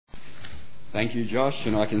Thank you, Josh,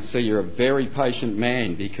 and I can see you're a very patient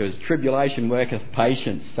man because tribulation worketh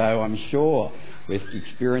patience, so I'm sure with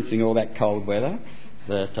experiencing all that cold weather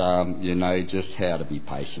that you know just how to be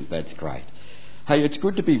patient. That's great. Hey, it's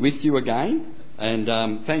good to be with you again,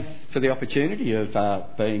 and thanks for the opportunity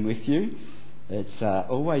of being with you. It's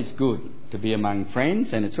always good to be among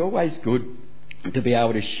friends, and it's always good to be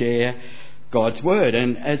able to share God's Word.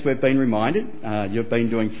 And as we've been reminded, you've been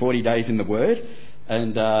doing 40 days in the Word,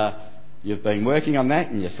 and you've been working on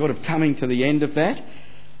that, and you're sort of coming to the end of that.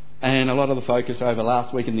 And a lot of the focus over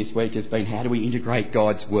last week and this week has been how do we integrate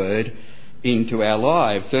God's Word into our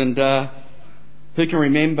lives. And who can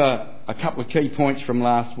remember a couple of key points from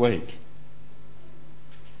last week?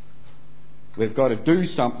 We've got to do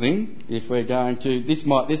something if we're going to... This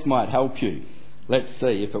might help you. Let's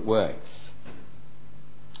see if it works.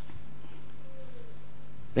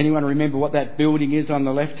 Anyone remember what that building is on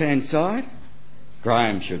the left-hand side?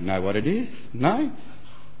 Graham should know what it is. No?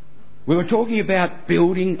 We were talking about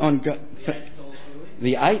building on...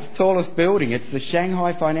 The 8th tallest building. It's the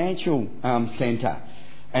Shanghai Financial Centre.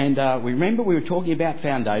 And we were talking about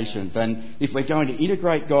foundations. And if we're going to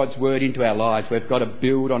integrate God's Word into our lives, we've got to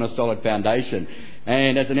build on a solid foundation.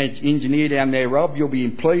 And as an engineer down there, Rob, you'll be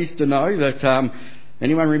pleased to know that...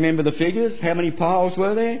 anyone remember the figures? How many piles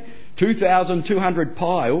were there? 2,200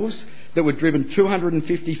 piles that were driven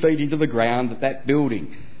 250 feet into the ground that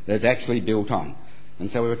building is actually built on. And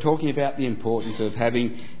so we were talking about the importance of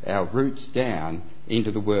having our roots down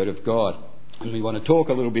into the Word of God. And we want to talk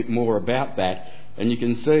a little bit more about that. And you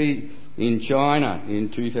can see in China in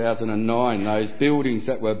 2009, those buildings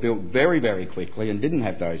that were built very, very quickly and didn't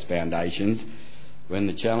have those foundations, when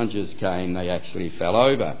the challenges came, they actually fell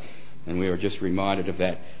over. And we were just reminded of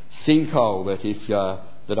that sinkhole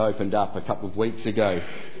that opened up a couple of weeks ago.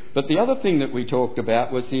 But the other thing that we talked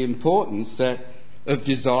about was the importance of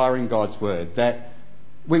desiring God's Word, that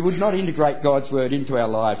we would not integrate God's Word into our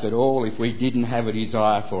lives at all if we didn't have a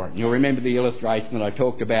desire for it. And you'll remember the illustration that I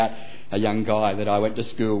talked about, a young guy that I went to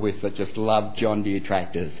school with that just loved John Deere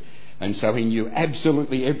tractors. And so he knew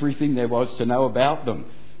absolutely everything there was to know about them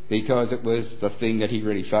because it was the thing that he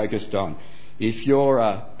really focused on. If you're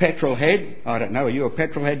a petrol head, I don't know, are you a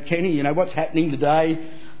petrol head, Kenny? You know what's happening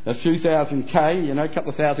today? A few thousand K, a couple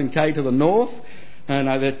of thousand K to the north. I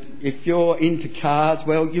know that if you're into cars,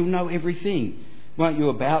 well, you'll know everything, won't you,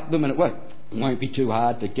 about them? And it won't be too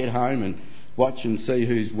hard to get home and watch and see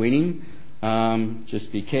who's winning.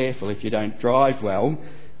 Just be careful if you don't drive well,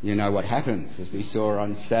 you know what happens, as we saw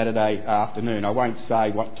on Saturday afternoon. I won't say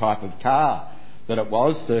what type of car that it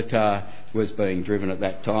was that was being driven at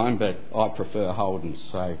that time, but I prefer Holden,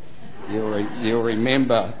 so you'll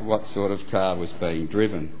remember what sort of car was being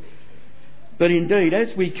driven. But indeed,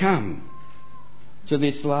 as we come to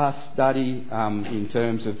this last study in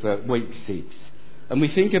terms of week 6, and we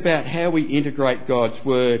think about how we integrate God's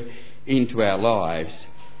Word into our lives,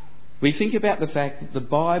 we think about the fact that the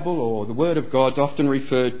Bible or the Word of God is often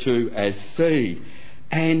referred to as seed.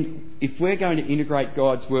 And if we're going to integrate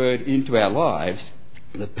God's Word into our lives,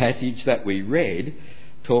 the passage that we read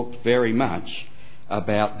talked very much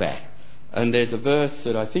about that. And there's a verse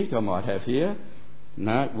that I think I might have here.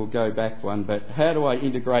 No, we'll go back one. But how do I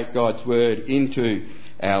integrate God's Word into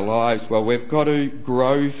our lives? Well, we've got to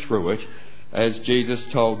grow through it, as Jesus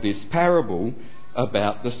told this parable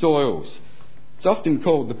about the soils. It's often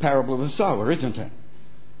called the parable of the sower, isn't it?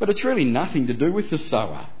 But it's really nothing to do with the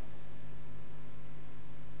sower.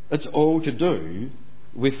 It's all to do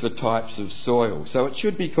with the types of soil. So it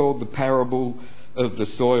should be called the parable of the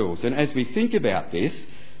soils. And as we think about this,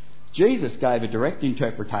 Jesus gave a direct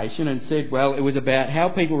interpretation and said, well, it was about how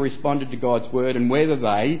people responded to God's Word and whether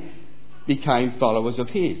they became followers of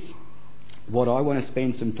His. What I want to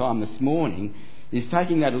spend some time this morning is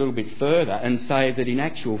taking that a little bit further and say that in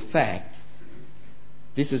actual fact,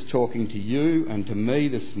 this is talking to you and to me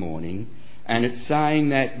this morning, and it's saying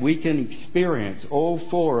that we can experience all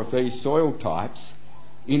 4 of these soil types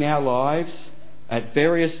in our lives at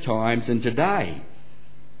various times and today.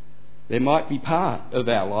 There might be part of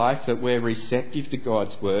our life that we're receptive to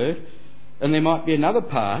God's Word, and there might be another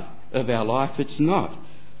part of our life that's not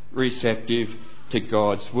receptive to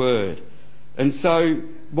God's Word. And so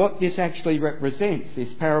what this actually represents,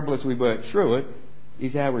 this parable as we work through it,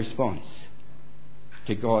 is our response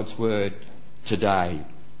to God's Word today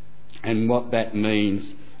and what that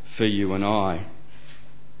means for you and I.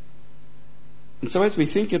 And so as we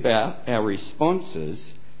think about our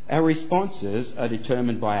responses are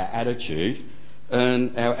determined by our attitude,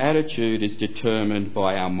 and our attitude is determined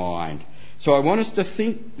by our mind. So I want us to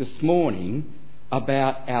think this morning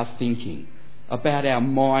about our thinking, about our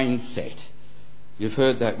mindset. You've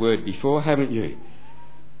heard that word before, haven't you?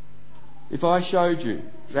 If I showed you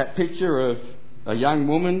that picture of a young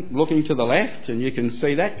woman looking to the left, and you can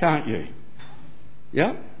see that, can't you?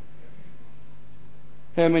 Yeah?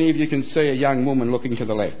 How many of you can see a young woman looking to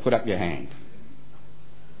the left? Put up your hand.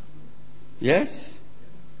 Yes?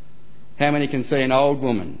 How many can see an old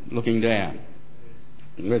woman looking down?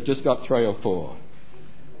 We've just got 3 or 4.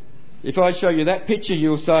 If I show you that picture,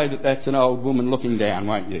 you'll say that that's an old woman looking down,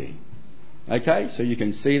 won't you? Okay, so you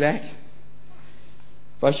can see that.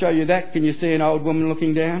 If I show you that, can you see an old woman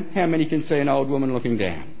looking down? How many can see an old woman looking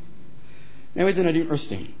down? Now, isn't it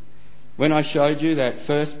interesting? When I showed you that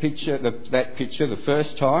first picture, the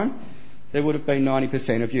first time, there would have been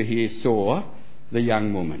 90% of you here saw the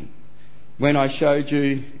young woman. When I showed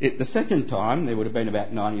you it the second time, there would have been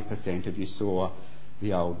about 90% of you saw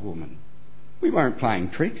the old woman. We weren't playing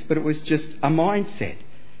tricks, but it was just a mindset.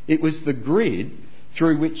 It was the grid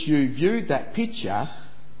through which you viewed that picture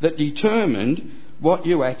that determined what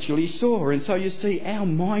you actually saw. And so you see, our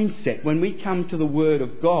mindset when we come to the Word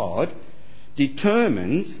of God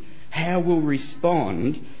determines how we'll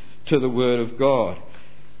respond to the Word of God.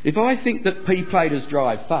 If I think that P-platers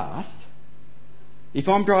drive fast, if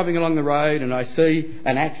I'm driving along the road and I see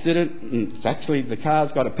an accident and it's actually the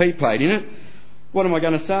car's got a P-plate in it, what am I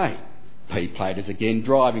going to say? P-platers again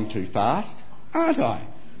driving too fast, aren't I?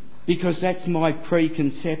 Because that's my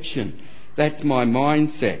preconception. That's my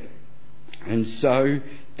mindset. And so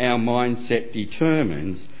our mindset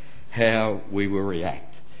determines how we will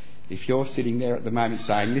react. If you're sitting there at the moment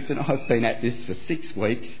saying, listen, I've been at this for 6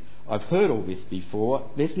 weeks, I've heard all this before,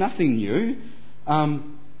 there's nothing new,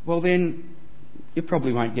 well then you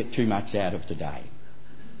probably won't get too much out of today.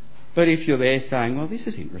 But if you're there saying, well, this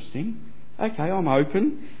is interesting, okay, I'm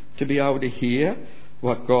open to be able to hear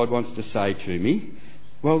what God wants to say to me,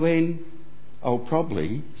 well then I'll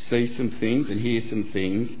probably see some things and hear some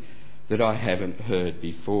things that I haven't heard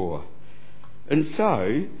before. And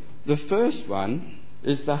so the first one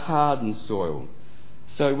is the hardened soil.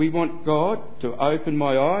 So we want God to open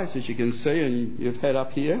my eyes, as you can see, and you've had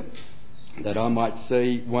up here, that I might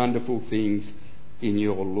see wonderful things in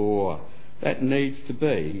your law. That needs to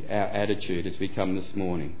be our attitude as we come this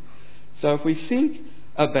morning. So if we think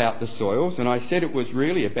about the soils, and I said it was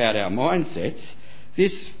really about our mindsets,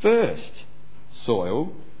 this first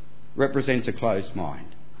soil represents a closed mind.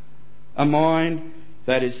 A mind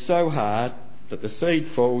that is so hard that the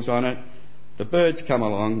seed falls on it, the birds come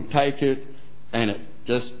along, take it, and it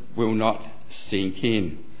just will not sink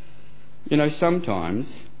in. You know,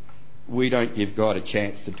 sometimes we don't give God a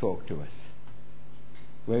chance to talk to us.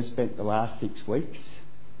 We've spent the last 6 weeks,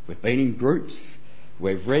 we've been in groups,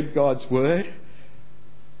 we've read God's Word,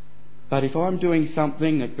 but if I'm doing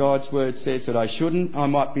something that God's Word says that I shouldn't, I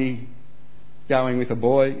might be going with a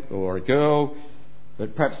boy or a girl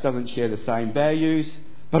that perhaps doesn't share the same values,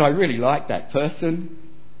 but I really like that person,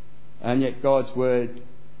 and yet God's Word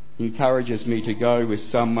encourages me to go with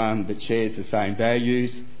someone that shares the same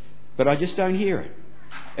values, but I just don't hear it.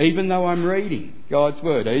 Even though I'm reading God's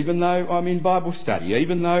Word, even though I'm in Bible study,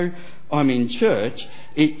 even though I'm in church,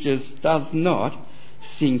 it just does not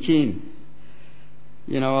sink in.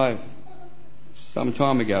 You know, some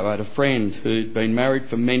time ago I had a friend who'd been married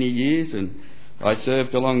for many years, and I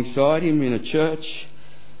served alongside him in a church.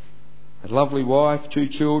 A lovely wife, 2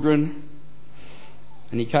 children,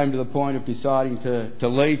 and he came to the point of deciding to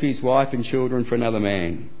leave his wife and children for another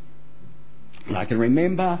man. And I can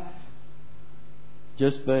remember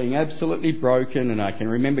just being absolutely broken, and I can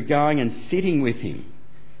remember going and sitting with him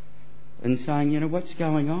and saying, you know, what's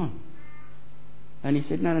going on? And he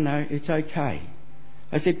said, no, it's okay.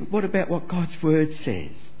 I said, but what about what God's Word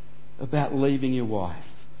says about leaving your wife?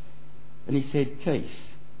 And he said, Keith,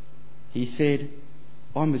 he said,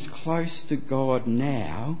 I'm as close to God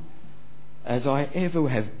now as I ever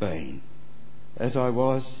have been, as I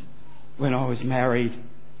was when I was married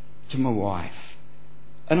to my wife.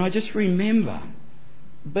 And I just remember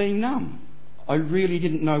being numb. I really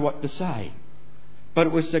didn't know what to say. But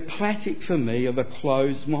it was the classic for me of a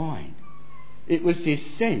closed mind. It was this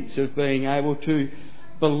sense of being able to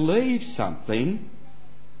believe something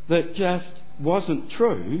that just wasn't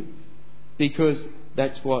true because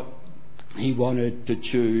that's what he wanted to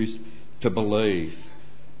choose to believe.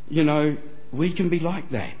 You know, we can be like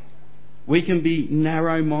that. We can be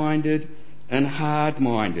narrow-minded and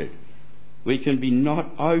hard-minded. We can be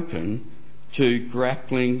not open to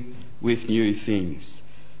grappling with new things.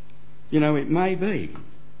 You know, it may be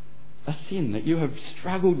a sin that you have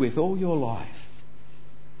struggled with all your life.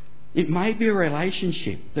 It may be a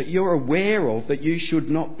relationship that you're aware of that you should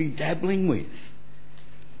not be dabbling with.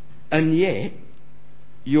 And yet,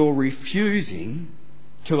 you're refusing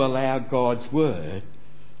to allow God's word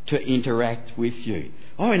to interact with you.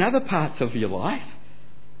 Oh, in other parts of your life,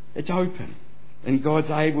 it's open and God's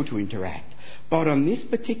able to interact. But on this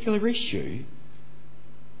particular issue,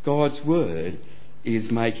 God's word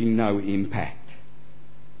is making no impact.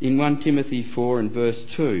 In 1 Timothy 4 and verse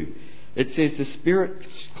 2, it says, the Spirit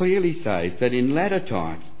clearly says that in latter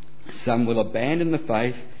times some will abandon the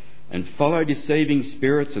faith and follow deceiving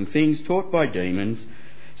spirits and things taught by demons.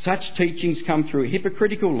 Such teachings come through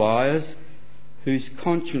hypocritical liars whose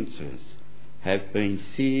consciences have been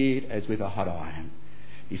seared as with a hot iron.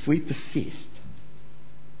 If we persist,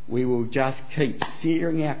 we will just keep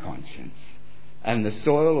searing our conscience, and the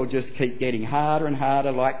soil will just keep getting harder and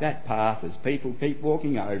harder like that path as people keep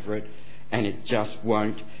walking over it, and it just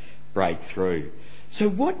won't break through. So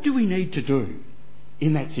what do we need to do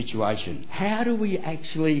in that situation? How do we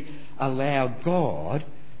actually allow God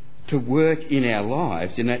to work in our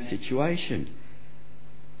lives in that situation?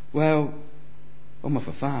 Well, I'm off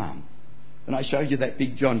a farm, and I showed you that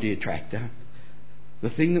big John Deere tractor. The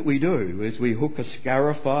thing that we do is we hook a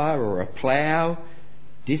scarifier or a plough,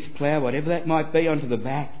 disc plough, whatever that might be, onto the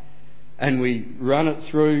back, and we run it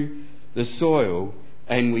through the soil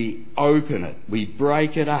and we open it, we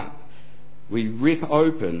break it up, we rip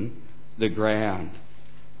open the ground.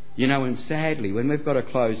 You know, and sadly, when we've got a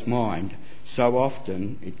closed mind, so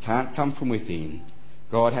often it can't come from within.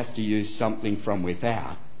 God has to use something from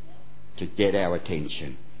without to get our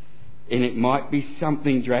attention. And it might be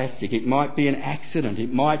something drastic. It might be an accident.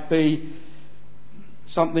 It might be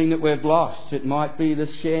something that we've lost. It might be the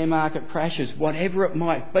share market crashes. Whatever it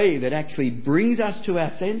might be that actually brings us to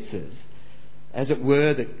our senses, as it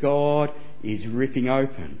were, that God is ripping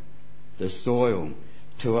open the soil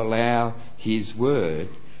to allow His word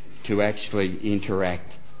to actually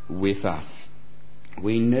interact with us.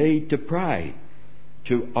 We need to pray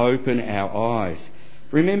to open our eyes.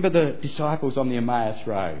 Remember the disciples on the Emmaus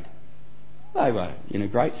Road. They were in a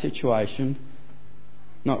great situation.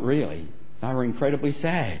 Not really. They were incredibly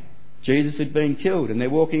sad. Jesus had been killed and they're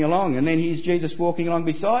walking along, and then here's Jesus walking along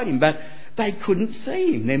beside him, but they couldn't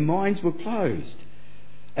see him. Their minds were closed.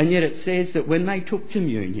 And yet it says that when they took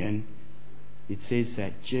communion, it says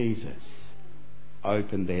that Jesus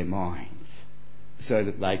opened their minds so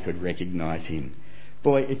that they could recognise him.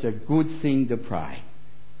 Boy, it's a good thing to pray.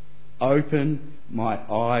 Open my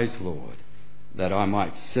eyes, Lord, that I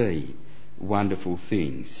might see wonderful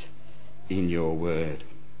things in your word.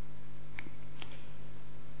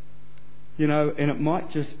 You know, and it might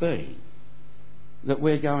just be that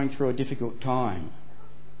we're going through a difficult time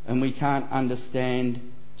and we can't understand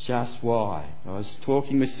just why. I was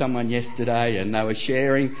talking with someone yesterday and they were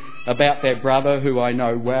sharing about their brother, who I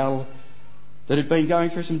know well, that had been going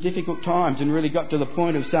through some difficult times and really got to the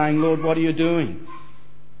point of saying, Lord, what are you doing?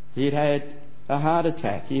 He'd had a heart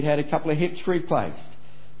attack. He'd had a couple of hips replaced.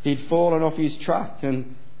 He'd fallen off his truck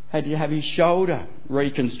and had to have his shoulder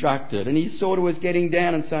reconstructed. And he sort of was getting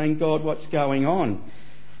down and saying, God, what's going on?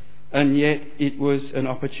 And yet it was an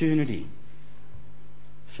opportunity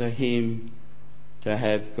for him to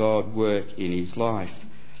have God work in his life.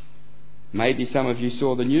 Maybe some of you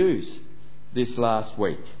saw the news this last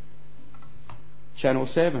week. Channel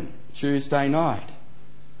 7, Tuesday night.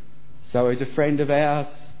 So as a friend of ours,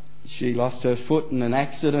 she lost her foot in an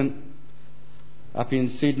accident up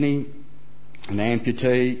in Sydney, an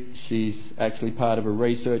amputee. She's actually part of a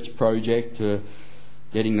research project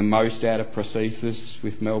getting the most out of prosthesis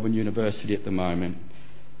with Melbourne University at the moment.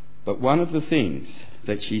 But one of the things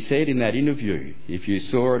that she said in that interview, if you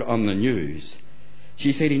saw it on the news,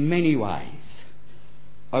 she said, in many ways,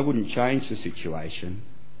 I wouldn't change the situation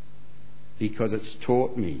because it's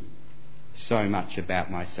taught me so much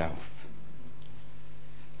about myself.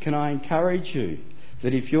 Can I encourage you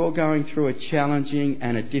that if you're going through a challenging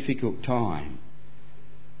and a difficult time,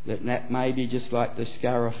 that may be just like the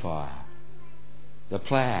scarifier, the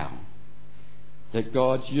plough, that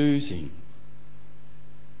God's using.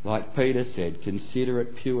 Like Peter said, consider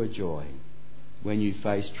it pure joy when you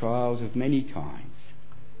face trials of many kinds,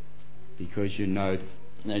 because you know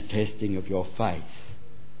the testing of your faith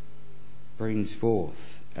brings forth,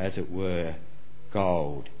 as it were,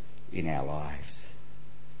 gold in our lives.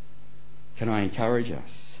 Can I encourage us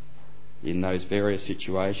in those various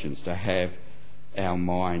situations to have our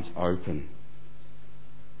minds open?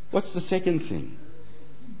 What's the second thing?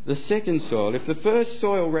 The second soil. If the first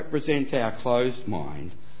soil represents our closed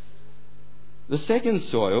mind, the second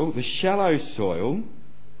soil, the shallow soil,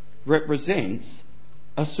 represents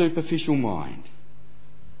a superficial mind.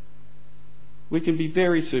 We can be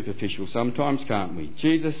very superficial sometimes, can't we?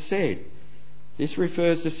 Jesus said This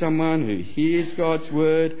refers to someone who hears God's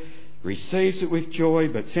word, receives it with joy,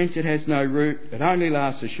 but since it has no root, it only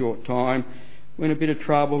lasts a short time. When a bit of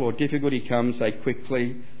trouble or difficulty comes, they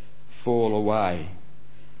quickly fall away.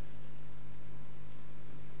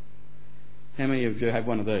 How many of you have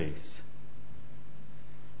one of these?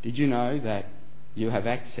 Did you know that you have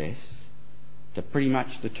access to pretty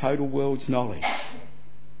much the total world's knowledge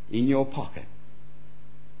in your pocket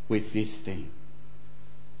with this thing?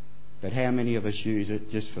 But how many of us use it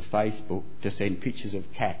just for Facebook to send pictures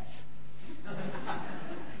of cats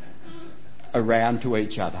around to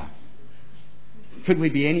each other? Could we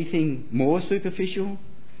be anything more superficial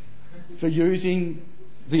for using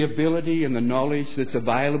the ability and the knowledge that's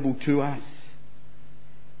available to us?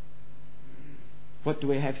 What do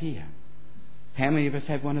we have here? How many of us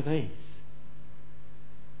have one of these?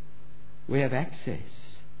 We have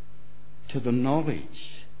access to the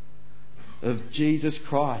knowledge of Jesus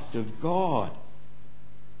Christ, of God,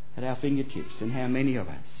 at our fingertips. And how many of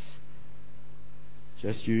us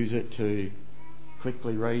just use it to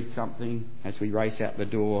quickly read something as we race out the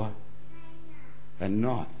door and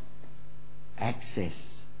not access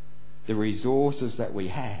the resources that we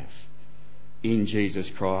have in Jesus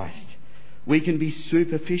Christ? We can be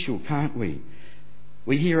superficial, can't we?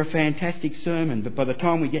 We hear a fantastic sermon, but by the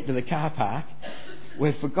time we get to the car park,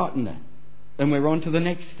 we've forgotten it and we're on to the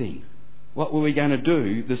next thing. What were we going to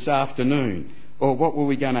do this afternoon? Or what were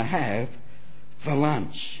we going to have for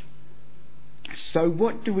lunch? So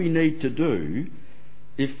what do we need to do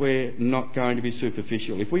if we're not going to be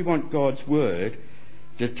superficial? If we want God's word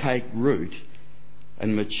to take root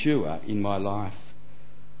and mature in my life,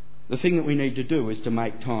 the thing that we need to do is to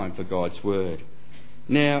make time for God's word.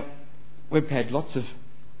 Now, we've had lots of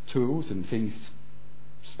tools and things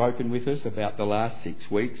spoken with us about the last 6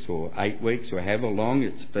 weeks or 8 weeks or however long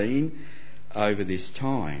it's been over this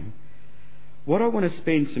time. What I want to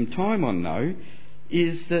spend some time on, though,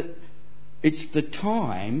 is that it's the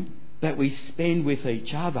time that we spend with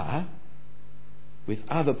each other, with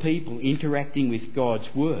other people interacting with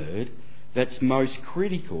God's word, that's most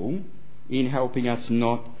critical in helping us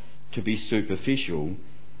not to be superficial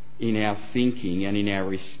in our thinking and in our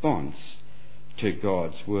response to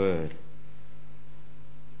God's word.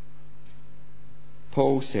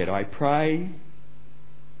 Paul said, I pray,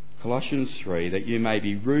 Colossians 3, that you may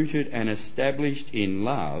be rooted and established in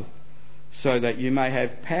love, so that you may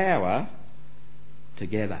have power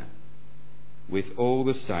together with all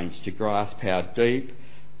the saints to grasp how deep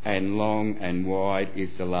and long and wide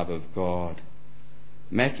is the love of God.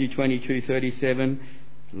 Matthew 22:37,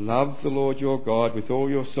 love the Lord your God with all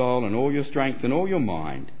your soul and all your strength and all your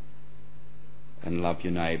mind, and love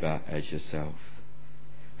your neighbour as yourself.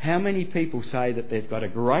 How many people say that they've got a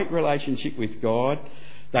great relationship with God,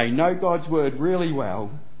 they know God's word really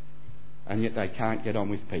well, and yet they can't get on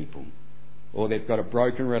with people? Or they've got a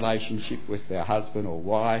broken relationship with their husband or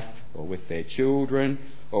wife, or with their children,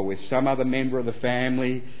 or with some other member of the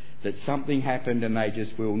family, that something happened and they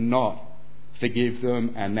just will not forgive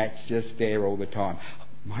them, and that's just there all the time.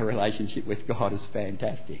 My relationship with God is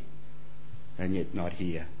fantastic, and yet not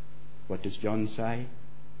here. What does John say?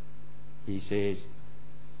 He says,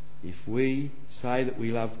 if we say that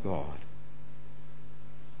we love God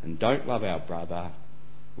and don't love our brother,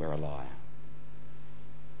 we're a liar.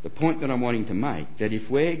 The point that I'm wanting to make, that if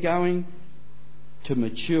we're going to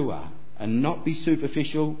mature and not be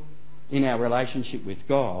superficial in our relationship with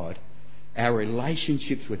God, our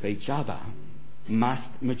relationships with each other must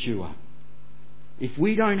mature. If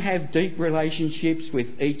we don't have deep relationships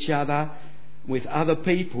with each other, with other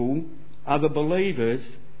people, other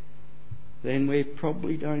believers, then we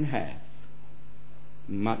probably don't have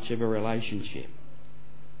much of a relationship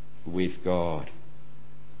with God.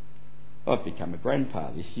 I've become a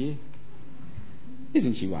grandpa this year.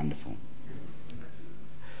 Isn't she wonderful?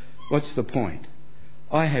 What's the point?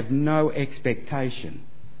 I have no expectation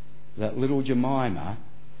that little Jemima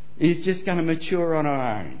is just going to mature on her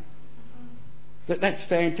own. That's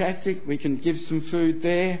fantastic. We can give some food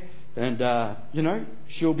there and,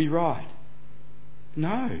 she'll be right.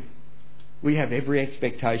 No. We have every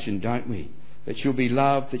expectation, don't we? That she'll be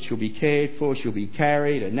loved, that she'll be cared for, she'll be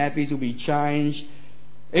carried, her nappies will be changed.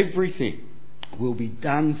 Everything will be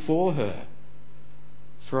done for her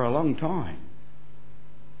for a long time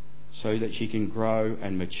so that she can grow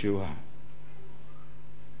and mature.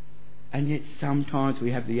 And yet sometimes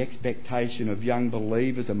we have the expectation of young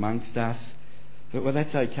believers amongst us that, well,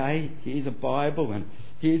 that's okay. Here's a Bible and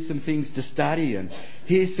here's some things to study and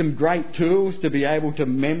here's some great tools to be able to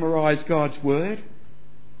memorise God's word.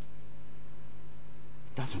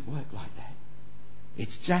 It doesn't work like that.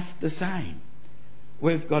 It's just the same.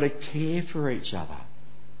 We've got to care for each other.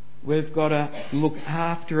 We've got to look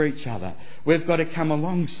after each other. We've got to come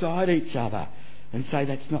alongside each other and say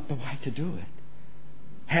that's not the way to do it.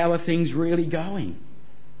 How are things really going?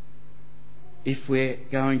 If we're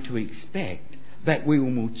going to expect that we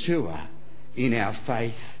will mature in our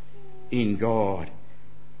faith in God.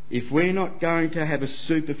 If we're not going to have a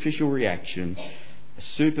superficial reaction, a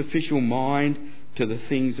superficial mind to the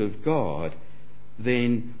things of God,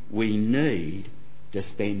 then we need to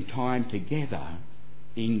spend time together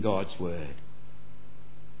in God's Word.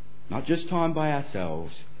 Not just time by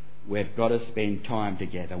ourselves. We've got to spend time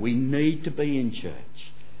together. We need to be in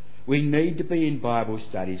church. We need to be in Bible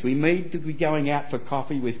studies. We need to be going out for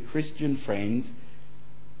coffee with Christian friends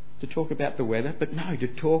to talk about the weather, but no, to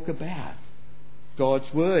talk about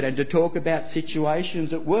God's Word and to talk about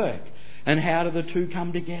situations at work and how do the two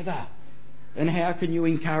come together and how can you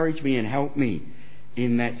encourage me and help me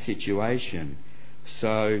in that situation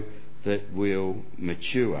so that we'll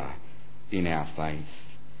mature in our faith.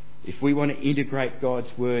 If we want to integrate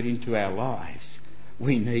God's Word into our lives,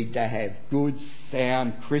 we need to have good,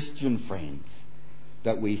 sound Christian friends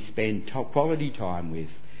that we spend quality time with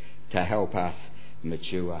to help us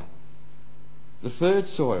mature. The third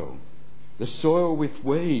soil, the soil with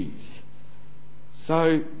weeds.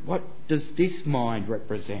 So what does this mind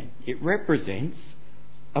represent? It represents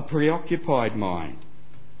a preoccupied mind.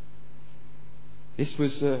 This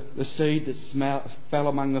was the seed that fell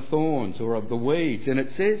among the thorns or of the weeds. And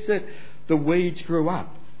it says that the weeds grew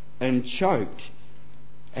up and choked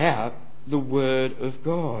out the Word of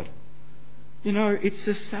God. You know, it's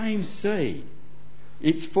the same seed.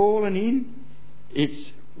 It's fallen in.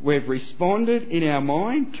 We've responded in our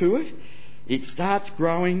mind to it. It starts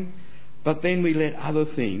growing, but then we let other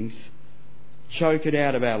things choke it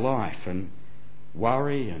out of our life, and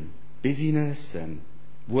worry and busyness and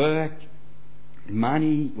work,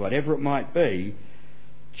 money, whatever it might be,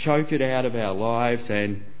 choke it out of our lives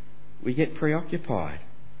and we get preoccupied.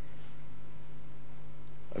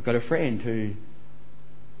 I've got a friend who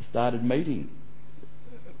started meeting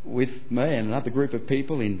with me and another group of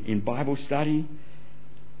people in Bible study,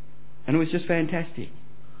 and it was just fantastic.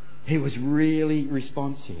 He was really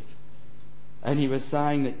responsive, and he was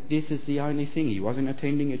saying that this is the only thing. He wasn't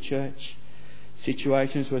attending a church.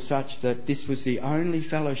 Situations were such that this was the only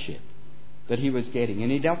fellowship that he was getting.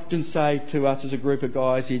 And he'd often say to us as a group of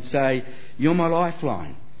guys, he'd say, "You're my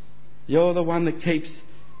lifeline. You're the one that keeps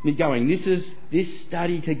me going. This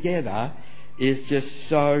study together is just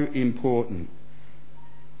so important."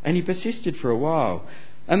 And he persisted for a while.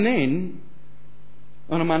 And then,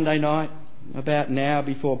 on a Monday night, about an hour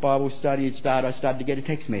before Bible study had started, I started to get a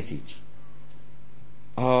text message.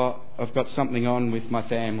 "Oh, I've got something on with my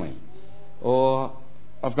family." Or,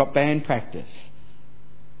 "I've got band practice."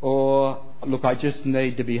 Or, "Look, I just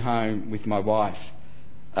need to be home with my wife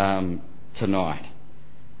tonight."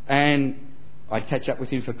 And I'd catch up with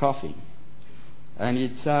him for coffee. And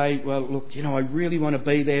he'd say, "Well, look, I really want to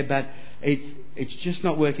be there, but it's just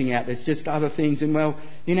not working out. There's just other things." And well,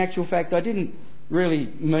 in actual fact, I didn't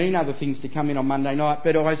really mean other things to come in on Monday night,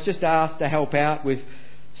 but I was just asked to help out with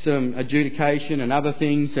some adjudication and other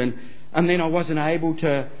things. And then I wasn't able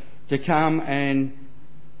to come, and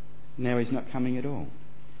now he's not coming at all.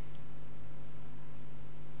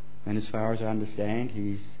 And as far as I understand,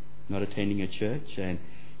 he's not attending a church and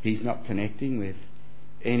he's not connecting with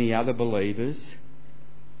any other believers.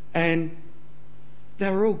 And they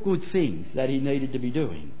were all good things that he needed to be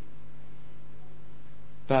doing.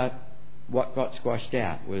 But what got squashed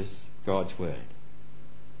out was God's Word.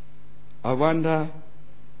 I wonder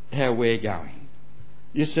how we're going.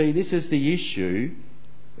 You see, this is the issue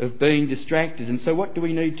of being distracted. And so what do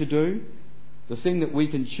we need to do? The thing that we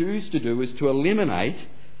can choose to do is to eliminate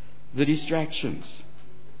the distractions.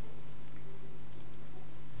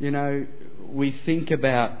 We think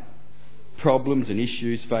about problems and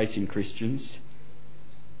issues facing Christians.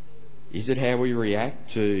 Is it how we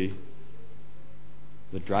react to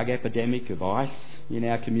the drug epidemic of ICE in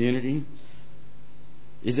our community?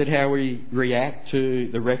 Is it how we react to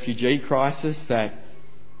the refugee crisis that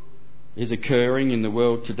is occurring in the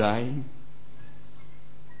world today?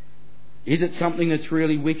 Is it something that's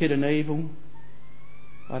really wicked and evil?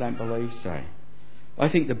 I don't believe so. I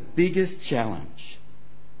think the biggest challenge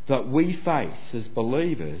that we face as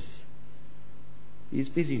believers is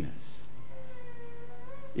busyness.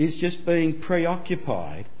 Is just being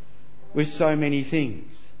preoccupied with so many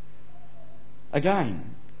things.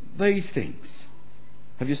 Again, these things.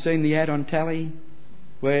 Have you seen the ad on telly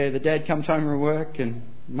where the dad comes home from work and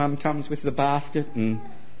mum comes with the basket and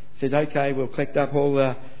says, "Okay, we'll collect up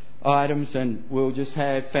all items and we'll just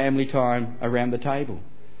have family time around the table.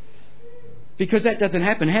 Because that doesn't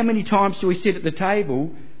happen. How many times do we sit at the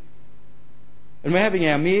table and we're having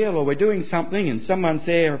our meal or we're doing something and someone's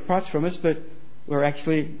there across from us but we're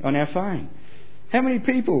actually on our phone? How many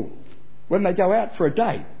people, when they go out for a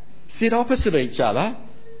date, sit opposite each other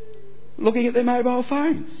looking at their mobile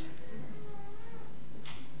phones?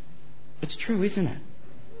 It's true, isn't it?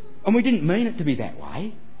 And we didn't mean it to be that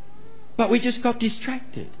way, but we just got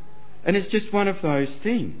distracted. And it's just one of those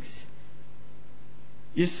things.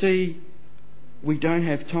 You see, we don't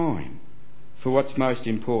have time for what's most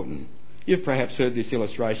important. You've perhaps heard this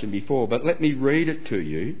illustration before, but let me read it to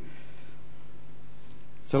you.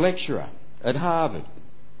 It's a lecturer at Harvard.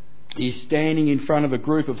 He's standing in front of a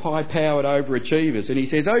group of high-powered overachievers and he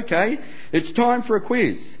says, "Okay, it's time for a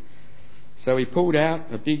quiz." So he pulled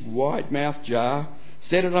out a big wide-mouthed jar,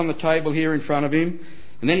 set it on the table here in front of him,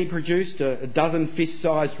 and then he produced a dozen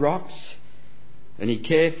fist-sized rocks, and he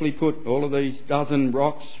carefully put all of these dozen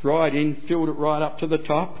rocks right in, filled it right up to the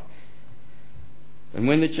top. And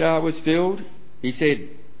when the jar was filled, he said,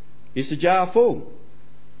 "Is the jar full?"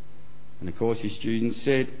 And of course his students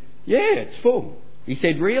said, "Yeah, it's full." He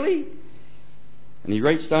said, "Really?" And he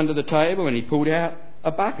reached under the table and he pulled out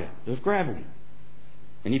a bucket of gravel.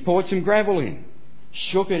 And he poured some gravel in,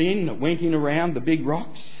 shook it in, it went in around the big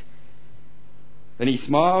rocks. Then he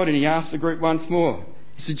smiled and he asked the group once more,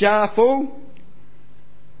 "Is the jar full?"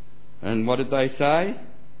 And what did they say?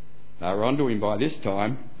 They were onto him by this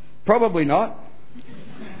time. "Probably not."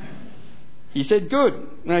 He said, "Good."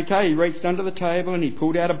 Okay, he reached under the table and he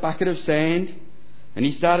pulled out a bucket of sand and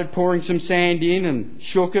he started pouring some sand in and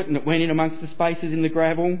shook it and it went in amongst the spaces in the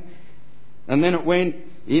gravel. And then it went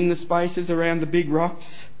in the spaces around the big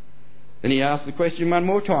rocks. Then he asked the question one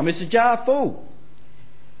more time, "Is the jar full?"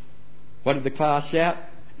 What did the class shout?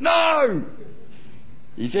 "No!"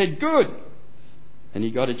 He said, "Good." And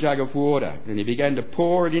he got a jug of water and he began to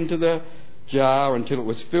pour it into the jar until it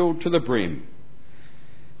was filled to the brim.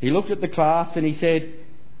 He looked at the class and he said,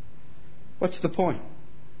 "What's the point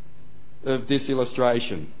of this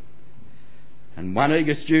illustration?" And one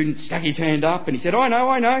eager student stuck his hand up and he said, I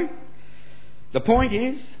know. The point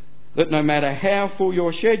is that no matter how full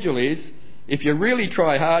your schedule is, if you really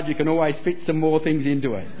try hard, you can always fit some more things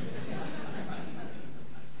into it."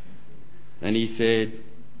 And he said,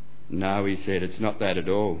 "No," he said, "it's not that at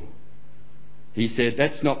all." He said,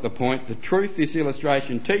 "That's not the point. The truth this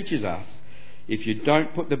illustration teaches us, if you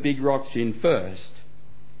don't put the big rocks in first,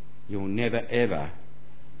 you'll never ever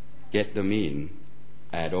get them in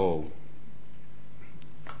at all."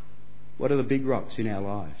 What are the big rocks in our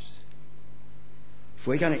lives? If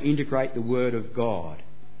we're going to integrate the Word of God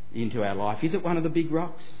into our life, is it one of the big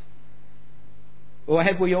rocks? Or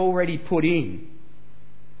have we already put in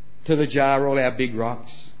to the jar all our big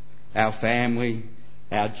rocks? Our family,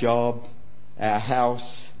 our job, our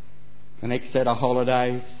house, the next set of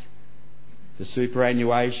holidays, the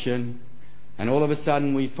superannuation, and all of a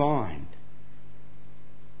sudden we find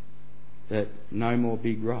that no more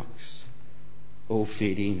big rocks all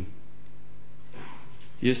fit in.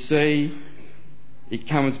 You see, it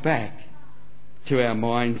comes back to our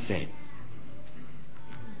mindset.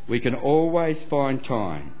 We can always find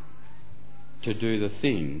time to do the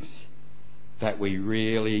things that we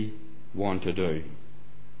really want to do.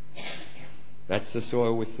 That's the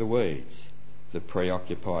soil with the weeds, the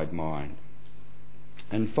preoccupied mind.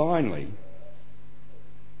 And finally,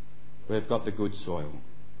 we've got the good soil.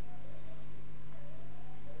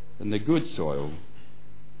 And the good soil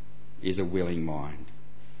is a willing mind.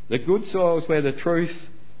 The good soil is where the truth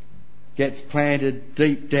gets planted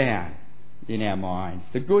deep down in our minds.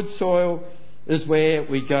 The good soil is where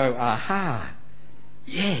we go, aha,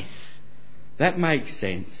 yes, that makes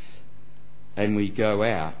sense. And we go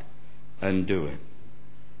out and do it.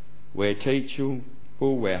 We're teachable,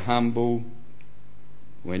 we're humble,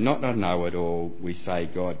 we're not a know-it-all. We say,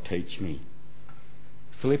 "God, teach me."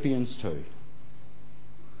 Philippians 2,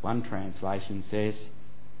 one translation says,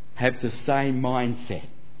 "Have the same mindset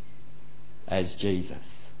as Jesus.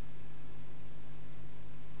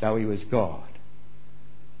 Though he was God,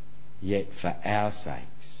 yet for our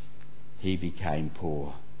sakes he became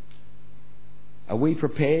poor." Are we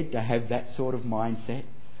prepared to have that sort of mindset?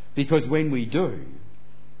 Because when we do,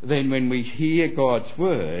 then when we hear God's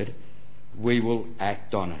word, we will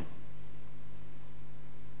act on it.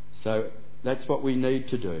 So that's what we need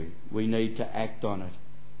to do. We need to act on it.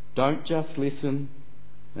 Don't just listen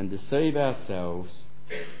and deceive ourselves.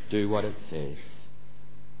 Do what it says.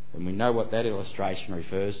 And we know what that illustration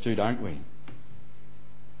refers to, don't we?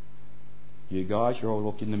 You guys, you all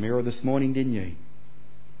looked in the mirror this morning, didn't you?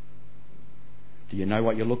 Do you know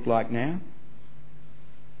what you look like now?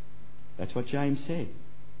 That's what James said.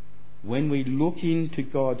 When we look into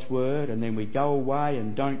God's Word and then we go away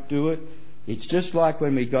and don't do it, it's just like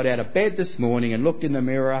when we got out of bed this morning and looked in the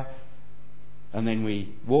mirror and then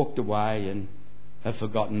we walked away and have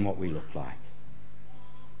forgotten what we look like.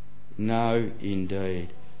 No,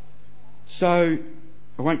 indeed. So,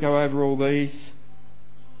 I won't go over all these.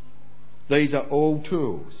 These are all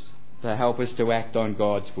tools to help us to act on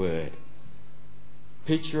God's Word.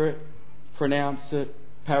 Picture it, pronounce it,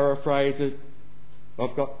 paraphrase it.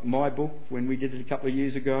 I've got my book, when we did it a couple of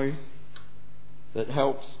years ago, that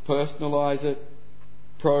helps personalise it,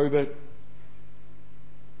 probe it.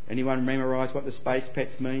 Anyone memorise what the space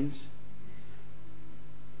pets means?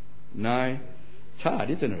 No? It's hard,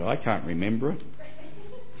 isn't it? I can't remember it.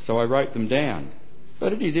 So I wrote them down.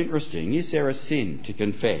 But it is interesting. Is there a sin to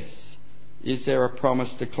confess? Is there a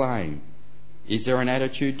promise to claim? Is there an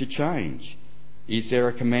attitude to change? Is there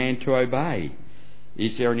a command to obey?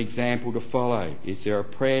 Is there an example to follow? Is there a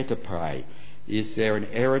prayer to pray? Is there an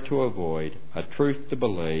error to avoid? A truth to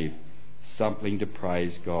believe? Something to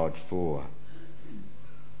praise God for?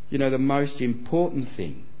 You know, the most important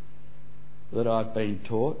thing that I've been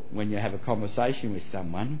taught when you have a conversation with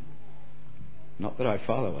someone, not that I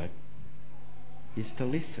follow it, is to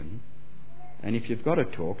listen. And if you've got to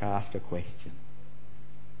talk, ask a question.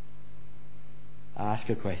 Ask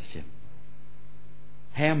a question.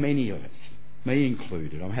 How many of us, me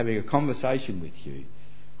included, I'm having a conversation with you,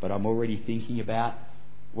 but I'm already thinking about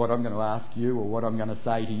what I'm going to ask you or what I'm going to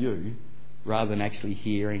say to you, rather than actually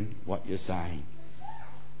hearing what you're saying.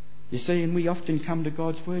 You see, and we often come to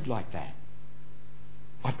God's Word like that.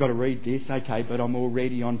 I've got to read this, okay, but I'm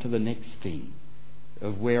already on to the next thing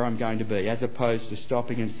of where I'm going to be, as opposed to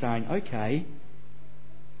stopping and saying, okay,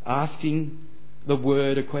 asking the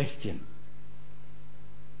Word a question.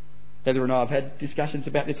 Heather and I have had discussions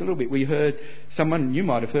about this a little bit. We heard someone, you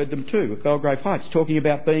might have heard them too, at Belgrave Heights, talking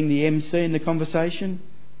about being the MC in the conversation.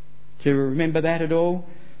 Do you remember that at all?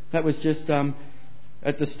 That was just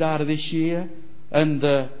at the start of this year. And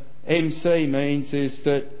the MC means is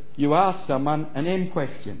that you ask someone an M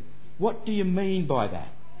question. What do you mean by that?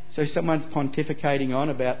 So someone's pontificating on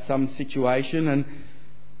about some situation and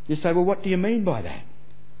you say, well, what do you mean by that?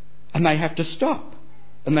 And they have to stop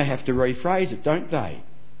and they have to rephrase it, don't they?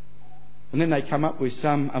 And then they come up with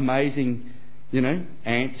some amazing,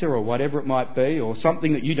 answer or whatever it might be, or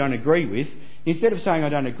something that you don't agree with. Instead of saying, I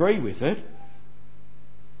don't agree with it,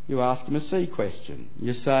 you ask them a C question.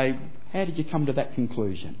 You say, how did you come to that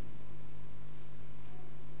conclusion?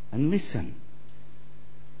 And listen.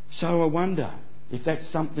 So I wonder if that's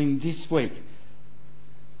something this week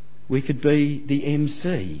we could be the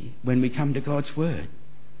MC when we come to God's Word.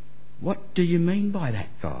 What do you mean by that,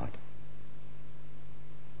 God?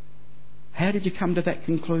 How did you come to that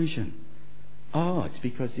conclusion? Oh, it's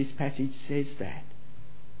because this passage says that.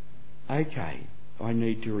 Okay, I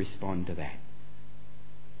need to respond to that.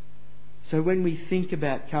 So when we think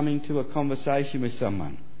about coming to a conversation with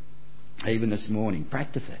someone, even this morning,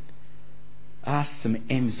 practice it. Ask some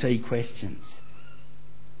MC questions.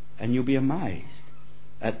 And you'll be amazed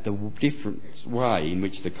at the different way in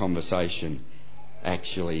which the conversation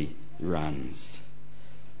actually runs.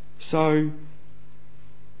 So,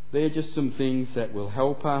 they're just some things that will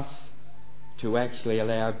help us to actually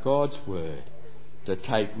allow God's Word to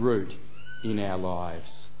take root in our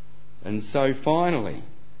lives. And so finally,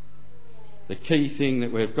 the key thing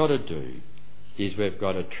that we've got to do is we've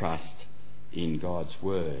got to trust in God's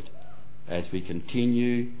Word as we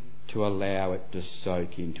continue to allow it to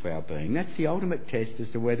soak into our being. That's the ultimate test as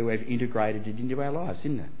to whether we've integrated it into our lives,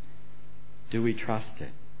 isn't it? Do we trust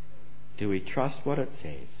it? Do we trust what it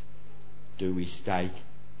says? Do we stake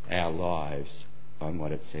our lives on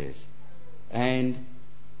what it says? And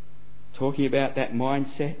talking about that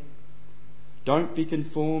mindset, don't be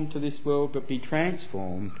conformed to this world, but be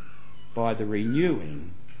transformed by the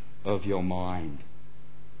renewing of your mind.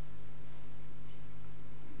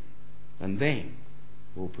 And then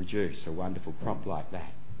we'll produce a wonderful crop like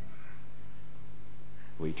that.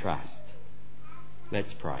 We trust.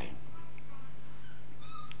 Let's pray.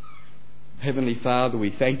 Heavenly Father, we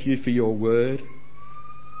thank you for your word.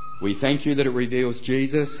 We thank you that it reveals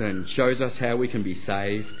Jesus and shows us how we can be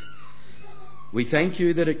saved. We thank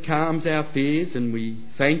you that it calms our fears, and we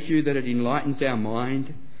thank you that it enlightens our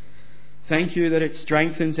mind. Thank you that it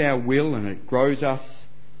strengthens our will and it grows us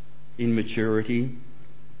in maturity.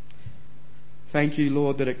 Thank you,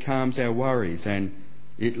 Lord, that it calms our worries and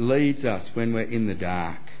it leads us when we're in the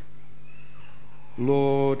dark.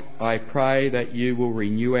 Lord, I pray that you will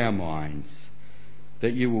renew our minds,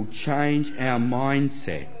 that you will change our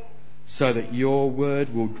mindset so that your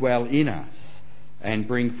word will dwell in us and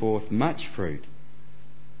bring forth much fruit.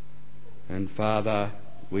 And Father,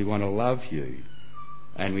 we want to love you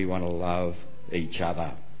and we want to love each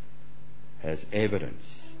other as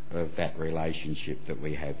evidence of that relationship that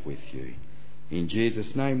we have with you. In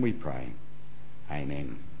Jesus' name we pray.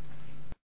 Amen.